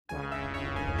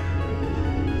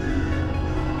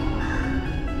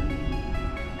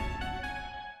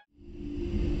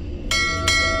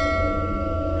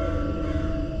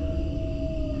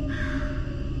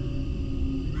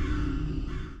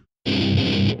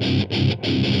Oh,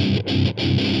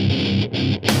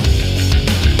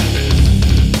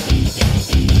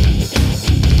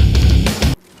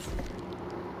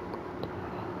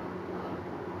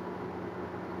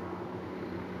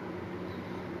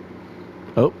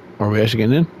 are we actually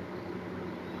getting in?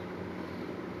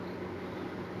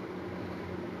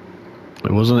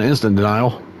 It wasn't an instant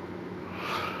denial.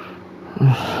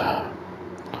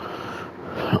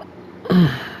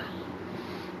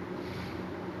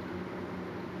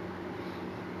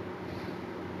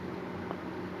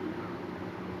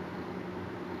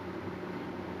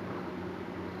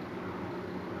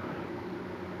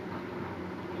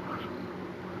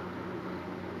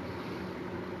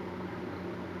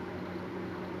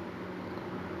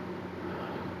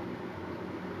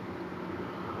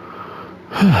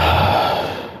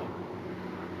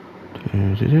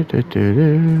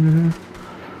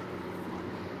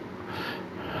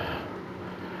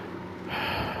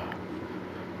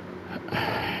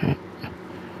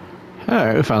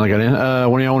 Alright, we finally got in.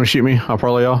 When do y'all want to shoot me? I'll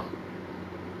probably y'all.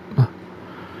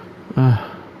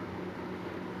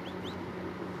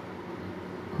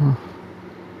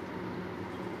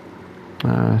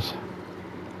 Nice.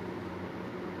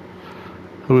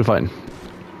 Who are we fighting?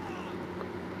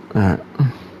 Alright.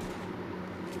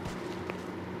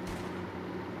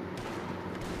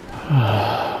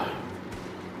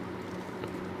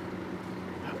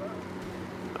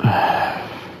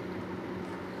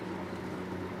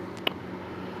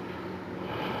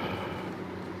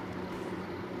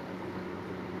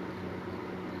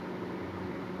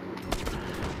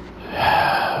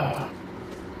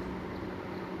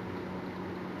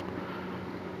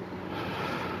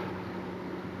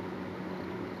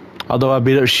 Although I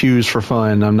beat up shoes for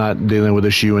fun, I'm not dealing with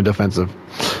a shoe in defensive.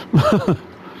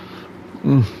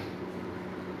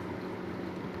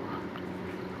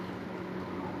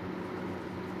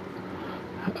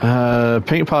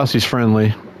 Pink Posse's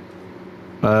friendly.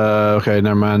 Okay,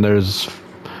 never mind.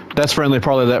 That's friendly.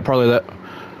 Probably that.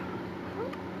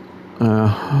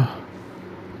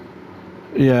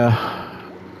 Yeah.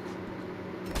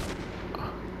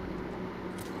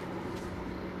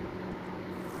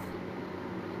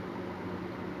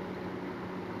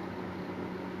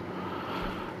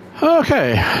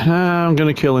 Okay, I'm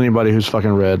gonna kill anybody who's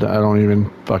fucking red. I don't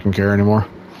even fucking care anymore.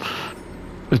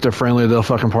 If they're friendly, they'll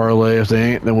fucking parlay. If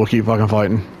they ain't, then we'll keep fucking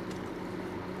fighting.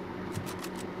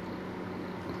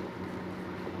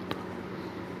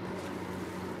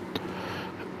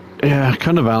 Yeah,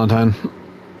 come to Valentine.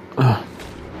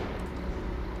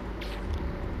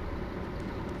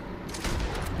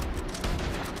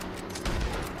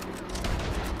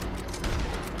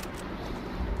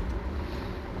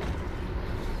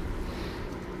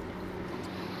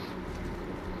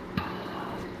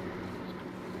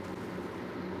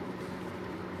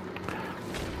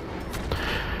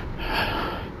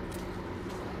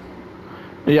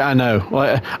 Yeah, I know.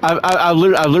 Like, I've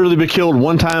literally been killed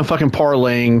one time fucking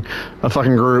parlaying a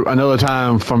fucking group, another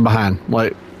time from behind.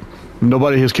 Like,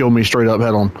 nobody has killed me straight up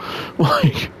head on.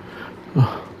 Like,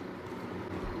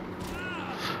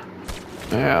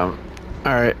 yeah.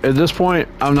 Alright, at this point,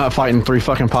 I'm not fighting 3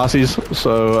 fucking posses,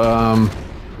 so,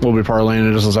 we'll be parlaying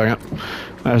in just a second.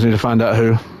 I just need to find out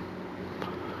who.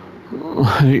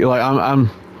 Like,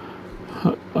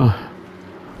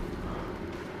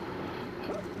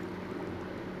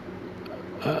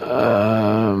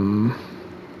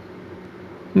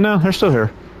 no, they're still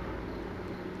here.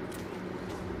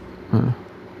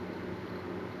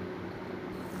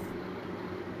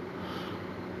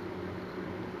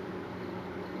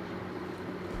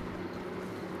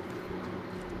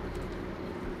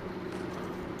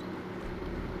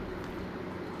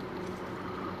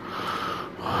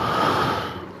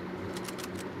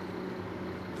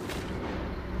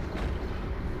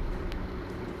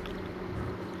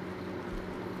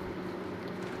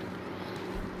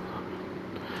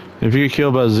 If you get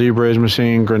killed by a Z-Bridge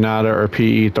machine, Granada, or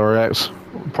PE Thorax,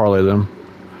 parlay them.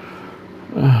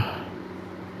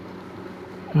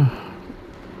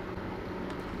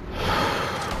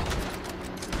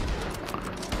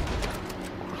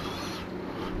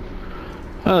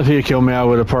 If he had killed me, I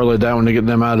would have parlayed that one to get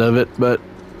them out of it, but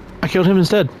I killed him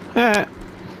instead.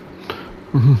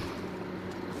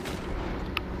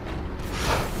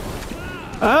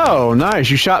 Oh, nice.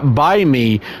 You shot by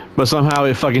me, but somehow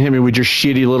it fucking hit me with your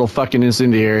shitty little fucking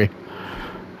incendiary.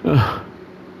 You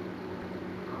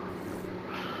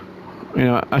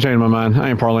know, I changed my mind. I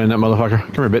ain't parlaying that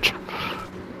motherfucker. Come here, bitch.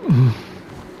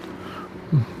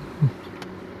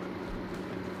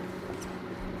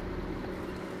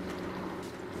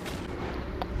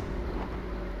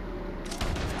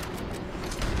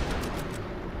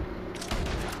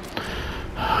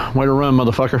 Way to run,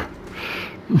 motherfucker.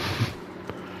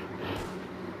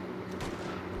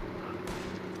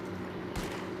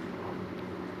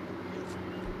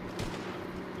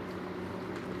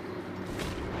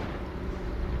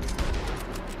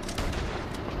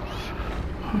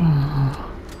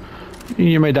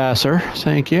 You may die, sir.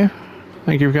 Thank you.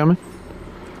 Thank you for coming.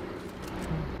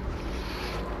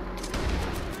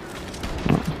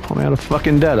 Pull me out of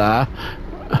fucking Deadeye.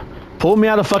 Pull me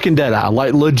out of fucking Deadeye.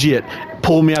 Like, legit.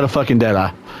 Pull me out of fucking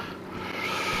Deadeye.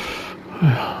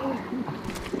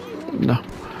 No.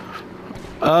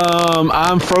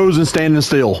 I'm frozen standing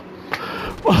still.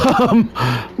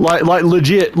 like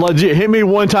legit. Hit me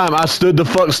one time. I stood the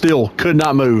fuck still. Could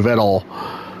not move at all.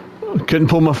 Couldn't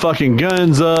pull my fucking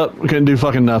guns up. Couldn't do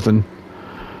fucking nothing.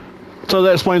 So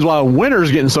that explains why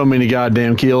Winter's getting so many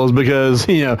goddamn kills, because,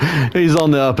 you know, he's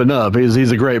on the up and up.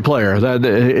 He's a great player.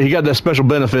 He got that special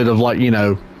benefit of, like, you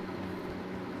know,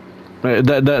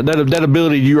 that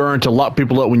ability you earn to lock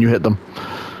people up when you hit them.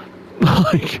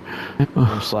 Like,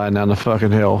 I'm sliding down the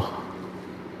fucking hill.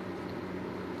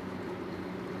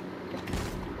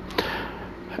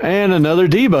 And another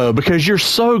Debo, because you're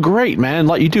so great, man.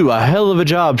 Like, you do a hell of a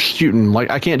job shooting.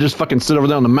 Like, I can't just fucking sit over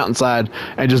there on the mountainside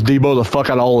and just Debo the fuck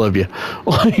out of all of you.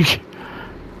 Like,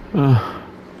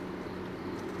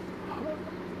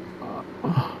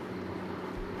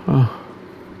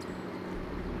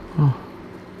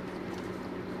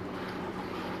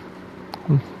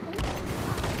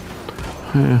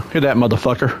 yeah, hit that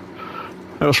motherfucker.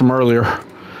 That was from earlier.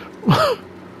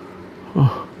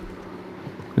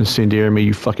 Incendiary me,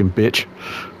 you fucking bitch.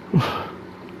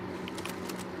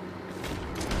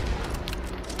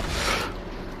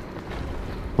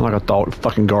 Like I thought,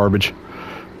 fucking garbage.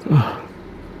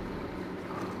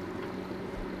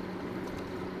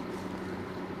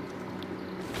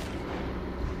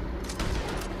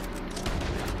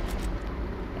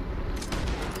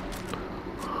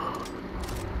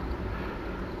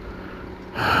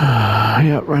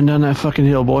 Yep, run down that fucking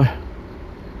hill, boy.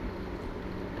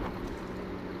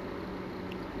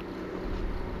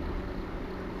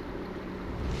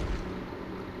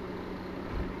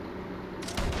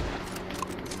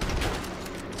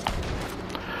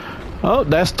 Oh,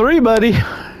 that's 3, buddy.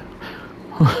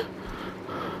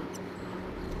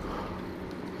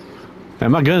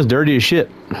 And my gun's dirty as shit.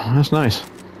 That's nice.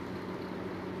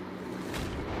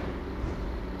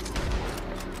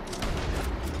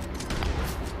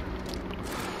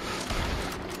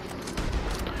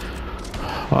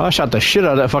 Well, I shot the shit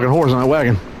out of that fucking horse on that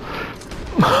wagon.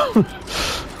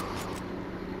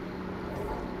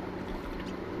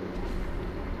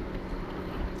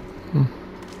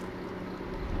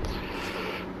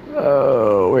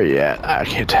 Oh, where you at? I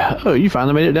can't tell. Oh, you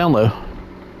finally made it down low.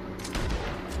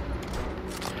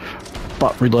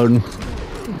 Fuck, reloading.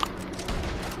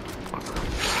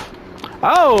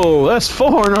 Oh, that's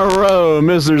 4 in a row,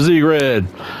 Mr. Z-Red.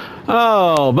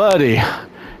 Oh, buddy.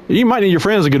 You might need your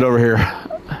friends to get over here.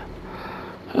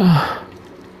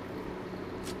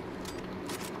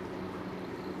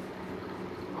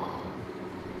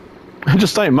 I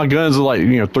just think my guns are like,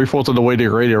 you know, 3/4 of the way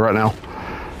degraded right now.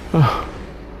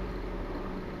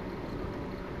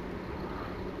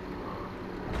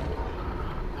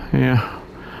 Yeah.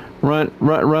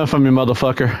 Run from me,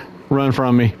 motherfucker. Run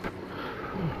from me.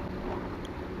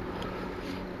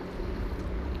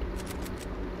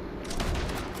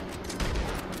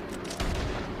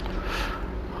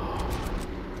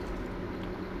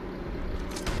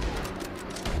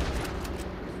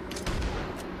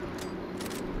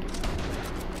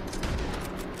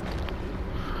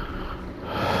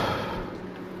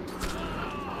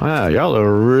 Wow, y'all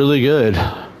are really good.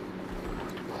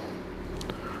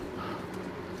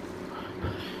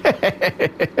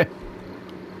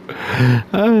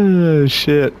 Oh,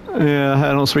 shit. Yeah,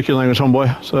 I don't speak your language,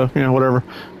 homeboy. So, you know, whatever.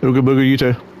 Ooga booga, you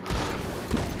too.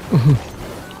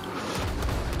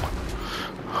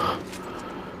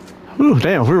 Ooh,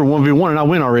 damn, if we were 1v1 and I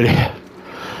win already.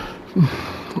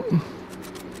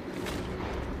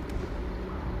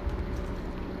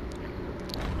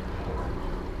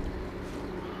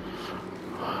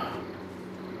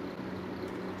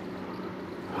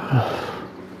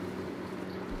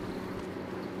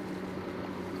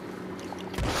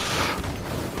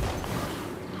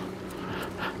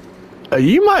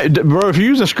 You might, bro, if you're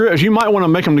using scripts, you might want to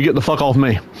make them to get the fuck off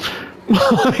me.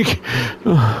 Like,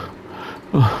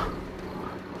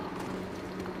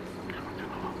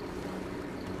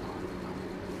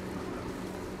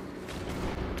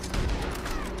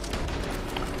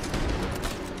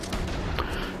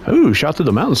 ooh, shot through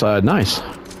the mountainside. Nice.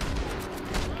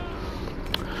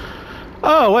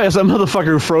 Oh, wait, it's that motherfucker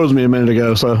who froze me a minute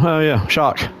ago, so, oh yeah,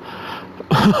 shock.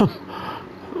 Ah,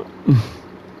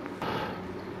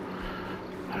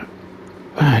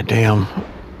 damn.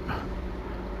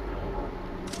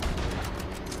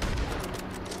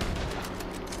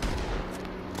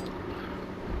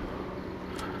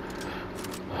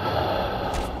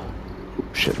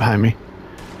 Shit behind me.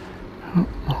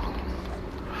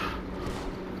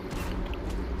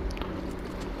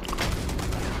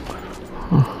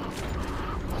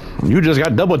 You just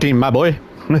got double teamed, my boy.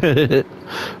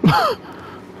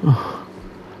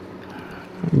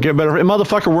 Get better.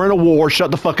 Motherfucker, we're in a war. Shut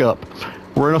the fuck up.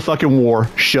 We're in a fucking war.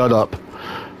 Shut up.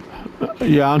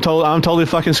 Yeah, I'm totally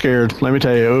fucking scared. Let me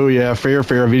tell you. Oh yeah, fear,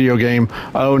 video game.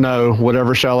 Oh no,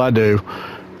 whatever shall I do?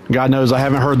 God knows I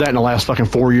haven't heard that in the last fucking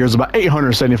 4 years about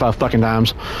 875 fucking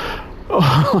times.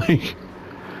 Like,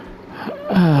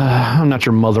 I'm not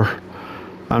your mother.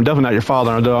 I'm definitely not your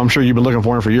father. Although I'm sure you've been looking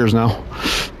for him for years now.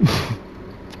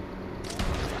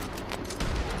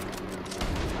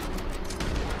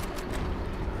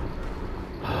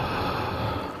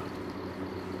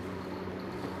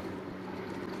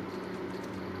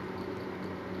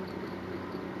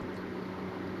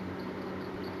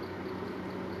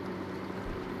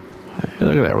 Hey,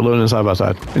 look at that. We're loading side by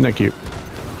side. Isn't that cute?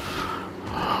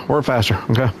 Work faster,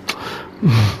 okay?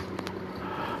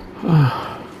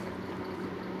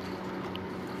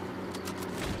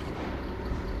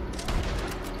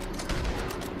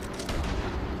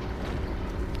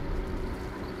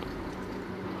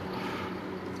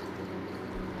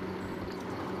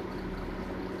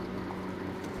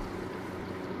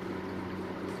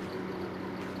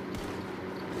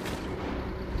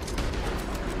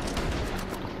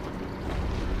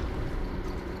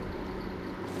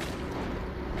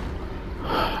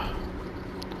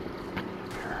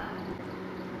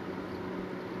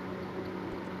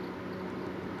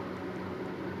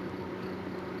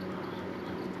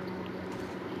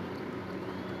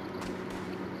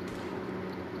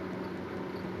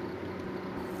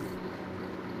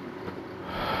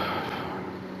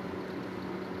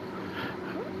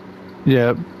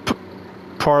 Yeah,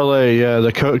 parlay. Yeah,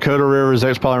 the Coda Rivers,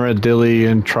 X Polymer, Dilly,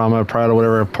 and Trauma, Pride, or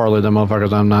whatever. Parlay them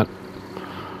motherfuckers. I'm not.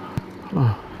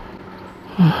 All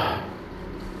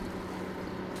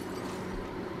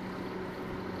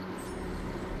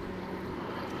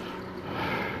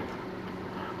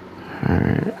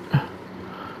right,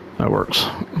 that works.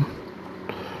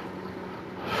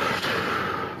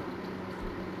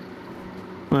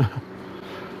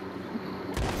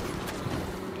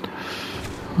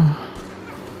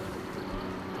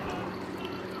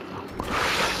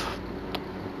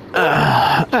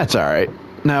 That's all right.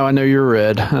 Now I know you're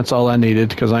red. That's all I needed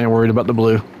because I ain't worried about the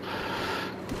blue.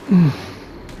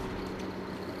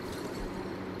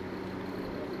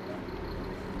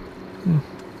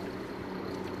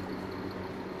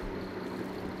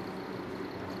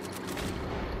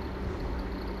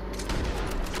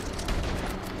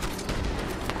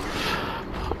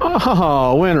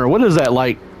 Oh, winner. What is that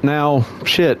like now?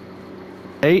 Shit.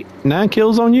 8, 9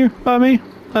 kills on you by me?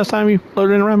 Last time you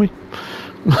loaded in around me?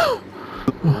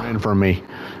 Ran from me.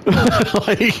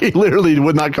 Like, he literally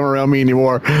would not come around me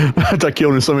anymore after I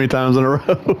killed him so many times in a row.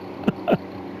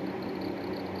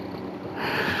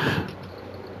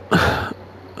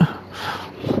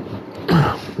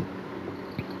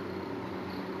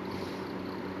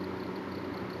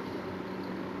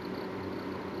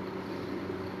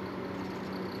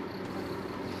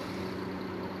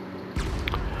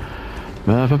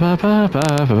 Ba, ba, ba, ba, ba,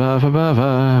 ba, ba, ba,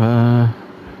 ba.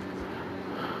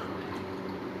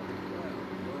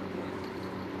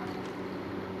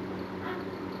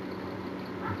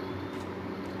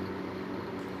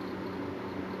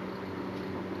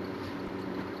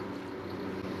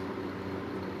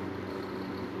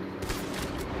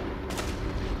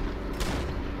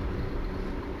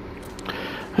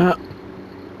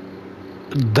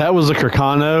 That was a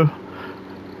Kirkano?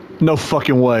 No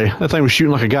fucking way. That thing was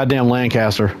shooting like a goddamn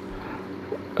Lancaster.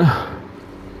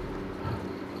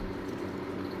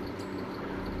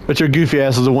 But your goofy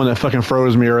ass is the one that fucking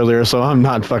froze me earlier, so I'm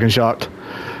not fucking shocked.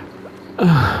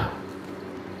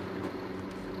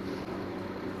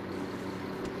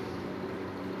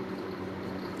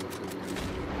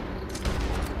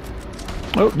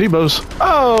 Oh, Debo's.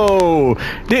 Oh!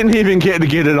 Didn't even get to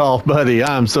get it off, buddy.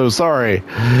 I'm so sorry.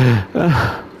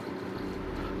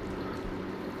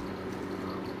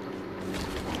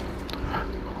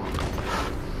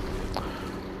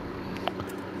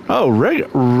 Oh,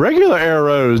 regular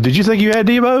arrows. Did you think you had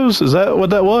Debo's? Is that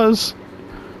what that was?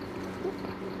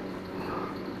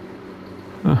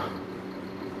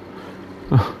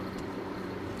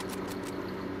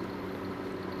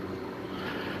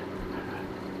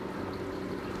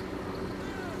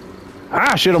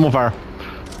 Ah, shit, I'm on fire.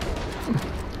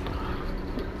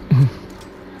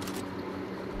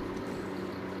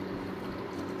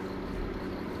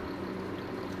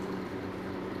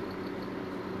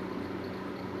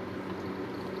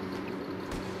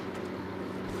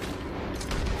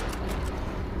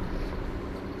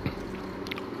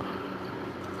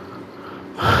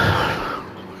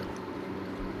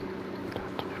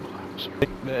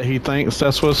 He thinks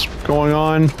that's what's going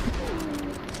on.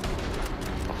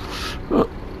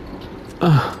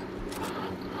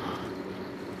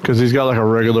 Because he's got like a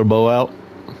regular bow out.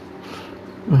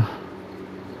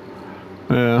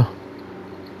 Yeah.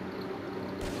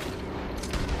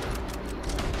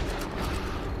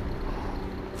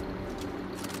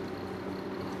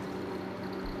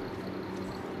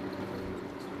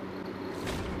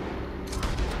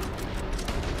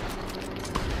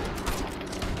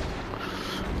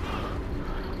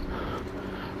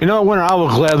 You know what, Winter, I will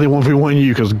gladly 1v1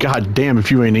 you, because god damn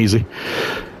if you ain't easy.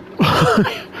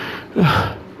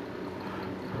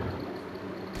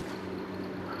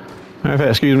 In fact,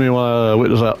 excuse me while I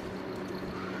whip this out.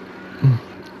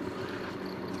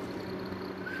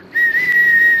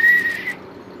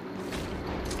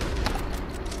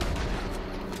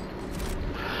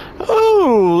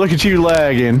 Oh, look at you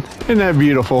lagging. Isn't that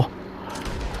beautiful?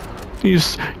 You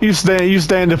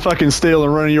stand fucking still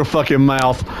and running your fucking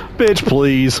mouth. Bitch,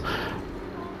 please.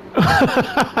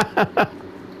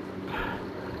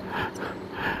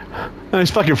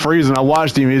 He's fucking freezing. I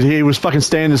watched him. He was fucking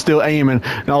standing still aiming,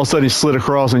 and all of a sudden he slid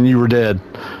across and you were dead.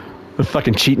 The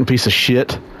fucking cheating piece of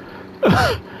shit.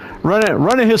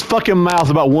 running his fucking mouth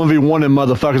about 1v1 and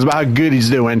motherfuckers about how good he's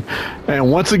doing.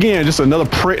 And once again, just another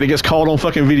prick that gets caught on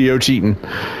fucking video cheating.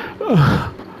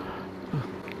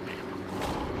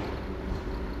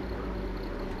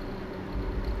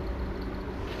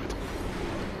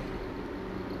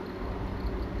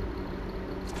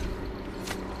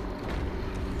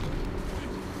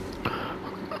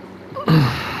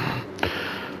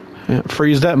 Yeah,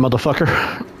 freeze that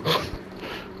motherfucker.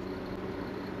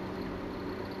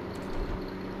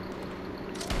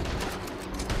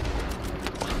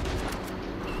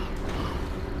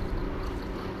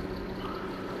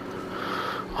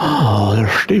 Oh,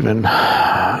 there's Steven.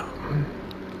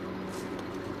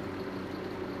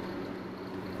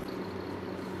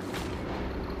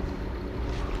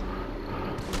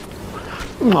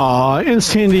 Aw,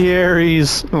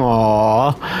 incendiaries.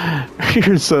 Aw,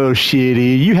 you're so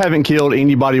shitty. You haven't killed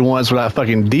anybody once without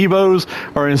fucking Devos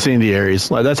or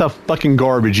incendiaries. Like, that's how fucking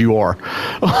garbage you are.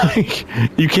 Like,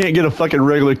 you can't get a fucking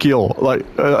regular kill. Like,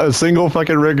 a single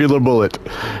fucking regular bullet.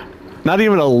 Not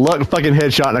even a luck fucking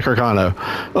headshot in a Carcano.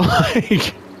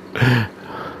 Like...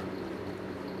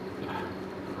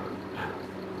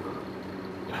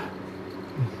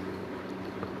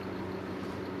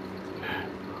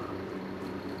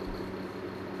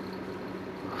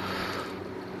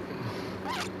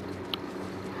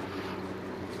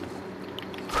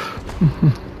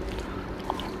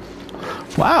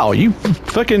 Wow, you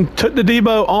fucking took the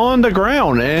Debo on the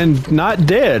ground and not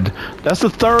dead. That's the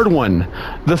third one.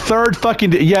 The third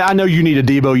fucking... Yeah, I know you need a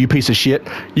Debo, you piece of shit.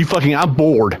 You fucking... I'm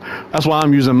bored. That's why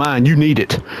I'm using mine. You need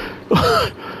it.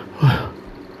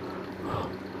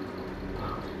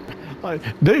 Like,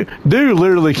 dude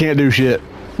literally can't do shit.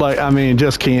 Like, I mean,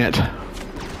 just can't.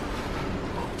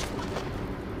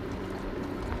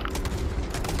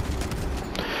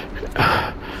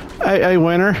 Hey,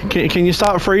 Winter, can you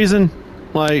stop freezing?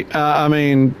 Like, I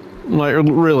mean, like,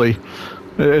 really.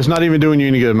 It's not even doing you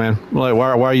any good, man. Like,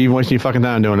 why are you wasting your fucking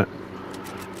time doing it?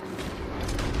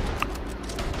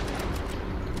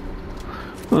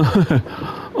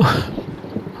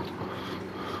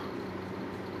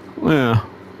 Yeah.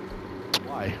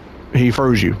 Why? He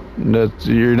froze you.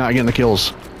 You're not getting the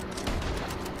kills.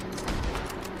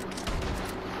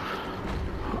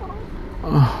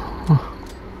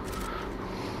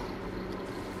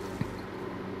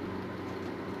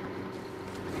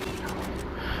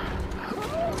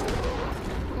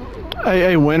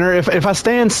 Hey, Winter, if I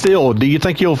stand still, do you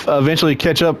think you'll eventually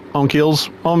catch up on kills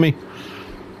on me?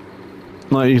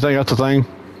 Like, you think that's the thing?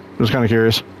 I'm just kind of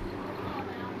curious.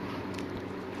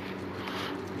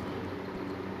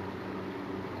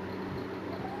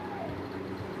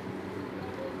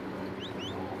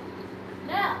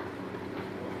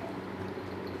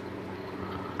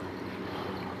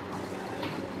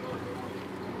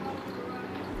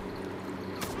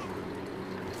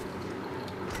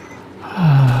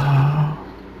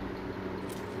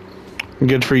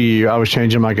 Good for you. I was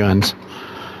changing my guns.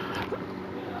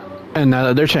 And now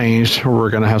that they're changed,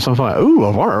 we're going to have some fun. Ooh,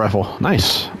 a varmint rifle.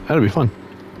 Nice. That'll be fun.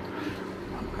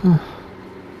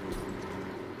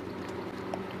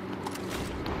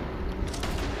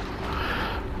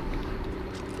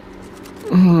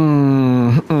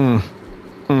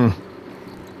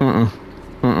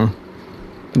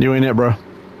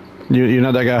 You're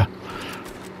not that guy.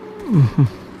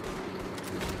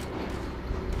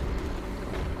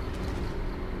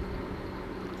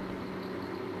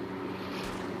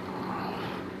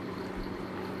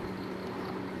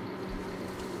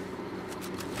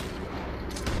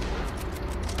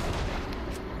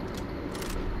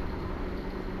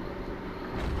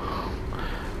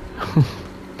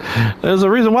 There's a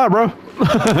reason why, bro. Like,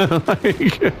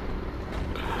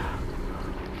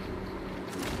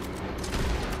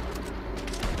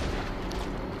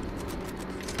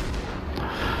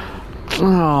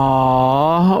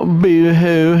 aww, boo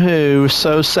hoo hoo.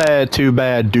 So sad, too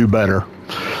bad, do better.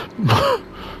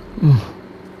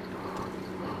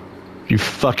 You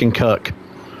fucking cuck.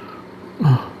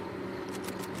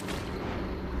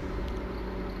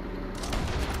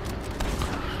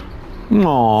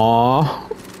 Aww.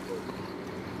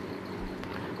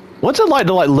 What's it like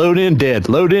to load in dead,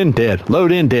 load in dead,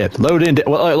 load in dead, load in dead?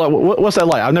 What's that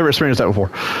like? I've never experienced that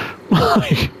before.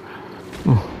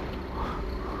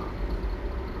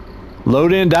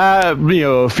 Load in, die,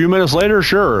 a few minutes later,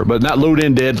 sure, but not load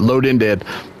in dead, load in dead.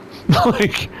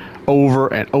 Like, over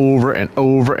and over and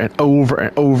over and over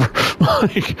and over.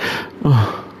 Like,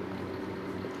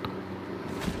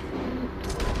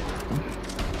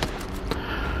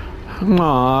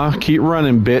 aw, keep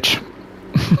running, bitch.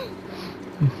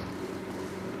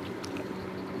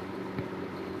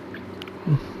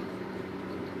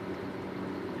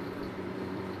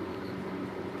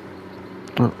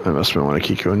 Oh, I must have been one of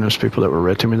Kiku and those people that were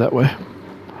read to me that way.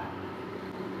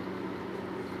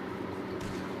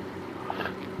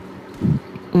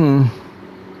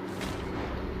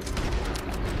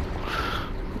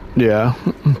 Yeah.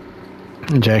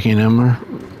 Jackie and them are...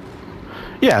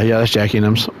 Yeah, that's Jackie and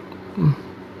them's.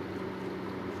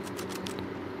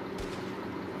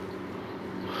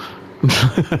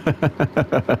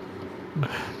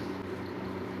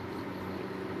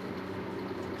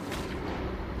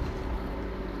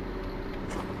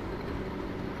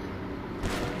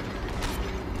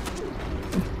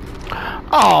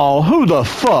 Oh, who the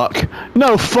fuck?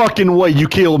 No fucking way you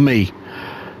killed me.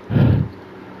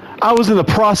 I was in the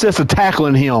process of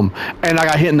tackling him, and I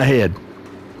got hit in the head.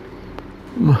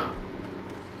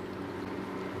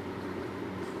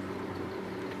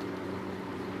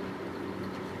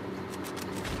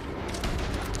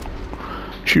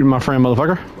 Shooting my friend,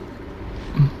 motherfucker.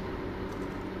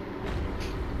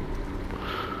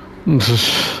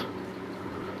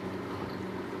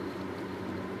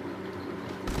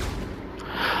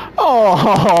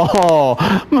 Oh,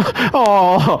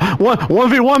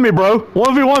 1v1 me, bro.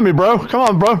 1v1 me, bro. Come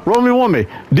on, bro. Roll me, 1 me.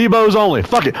 Debo's only.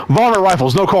 Fuck it. Varmint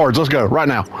rifles, no cards. Let's go right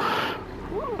now.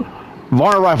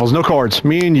 Varmint rifles, no cards.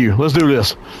 Me and you. Let's do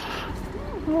this.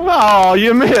 Oh,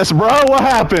 you missed, bro. What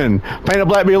happened? Painted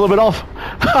black be a little bit off.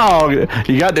 Oh,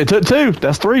 you got it. Took 2.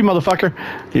 That's 3, motherfucker.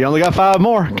 You only got 5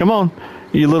 more. Come on.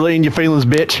 You little in your feelings,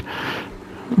 bitch.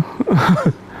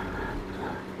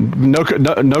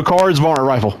 No cards, varmint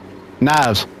rifle.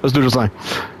 Knives. Let's do this thing.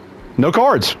 No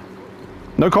cards.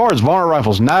 No cards, varmint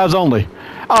rifles. Knives only.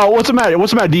 Oh, what's the matter?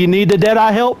 What's the matter? Do you need the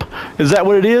Deadeye help? Is that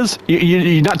what it is?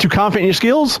 You're not too confident in your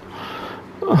skills?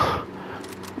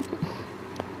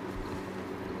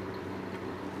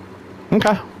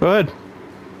 Okay, go ahead.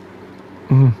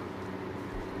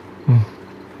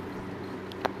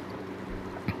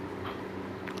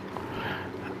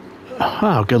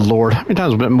 Oh, good lord. How many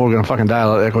times have more gonna fucking die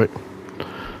like that quick?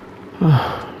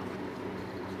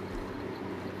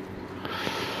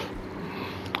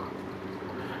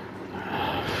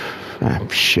 Ah,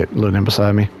 shit, loading in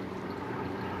beside me.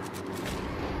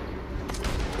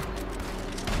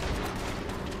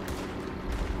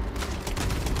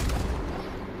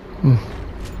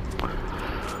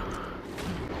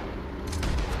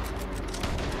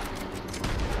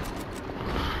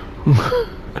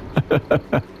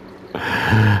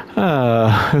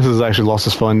 This has actually lost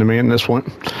its fun to me at this point.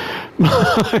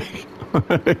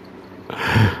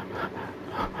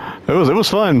 It was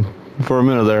fun for a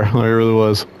minute there, like it really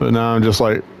was. But now I'm just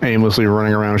like aimlessly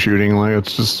running around shooting, like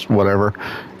it's just whatever.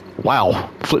 Wow,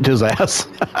 flipped his ass.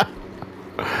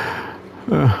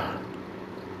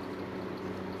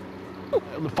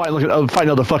 Fighting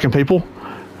other fucking people.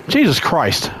 Jesus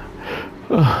Christ.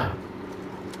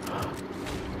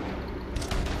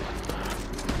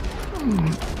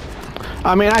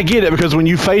 I mean, I get it because when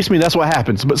you face me, that's what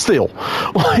happens. But still,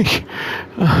 like,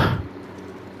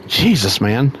 Jesus,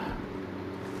 man.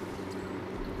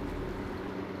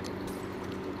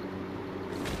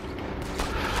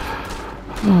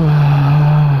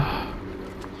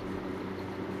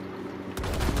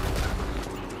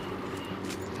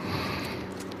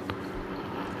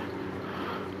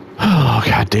 Oh,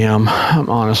 God damn. am.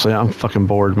 I'm fucking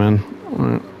bored, man.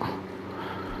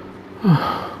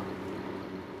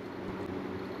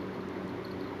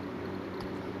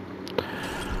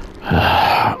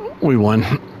 We won.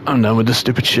 I'm done with this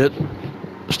stupid shit.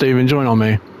 Steven, join on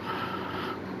me.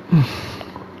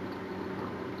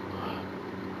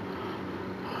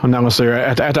 I'm not gonna sit here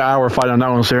at the hour fight. I'm not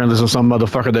gonna sit here and listen to some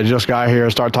motherfucker that just got here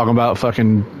and start talking about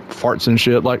fucking farts and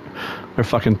shit like they're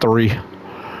fucking 3.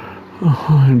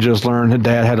 And just learned that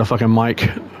Dad had a fucking mic.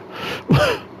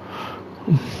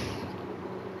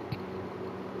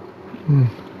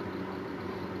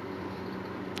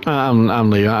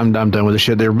 I'm leaving. I'm done with this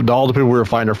shit. All the people we were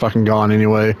fighting are fucking gone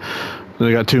anyway.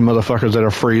 They got 2 motherfuckers that are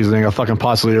freezing. A fucking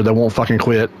posse leader that won't fucking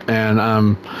quit,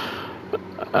 and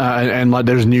like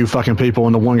there's new fucking people,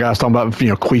 and the one guy's talking about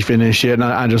queefing and shit, and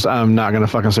I'm not gonna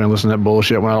fucking sit and listen to that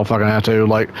bullshit when I don't fucking have to.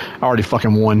 Like I already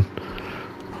fucking won.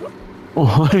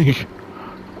 Like,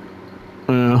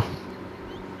 yeah.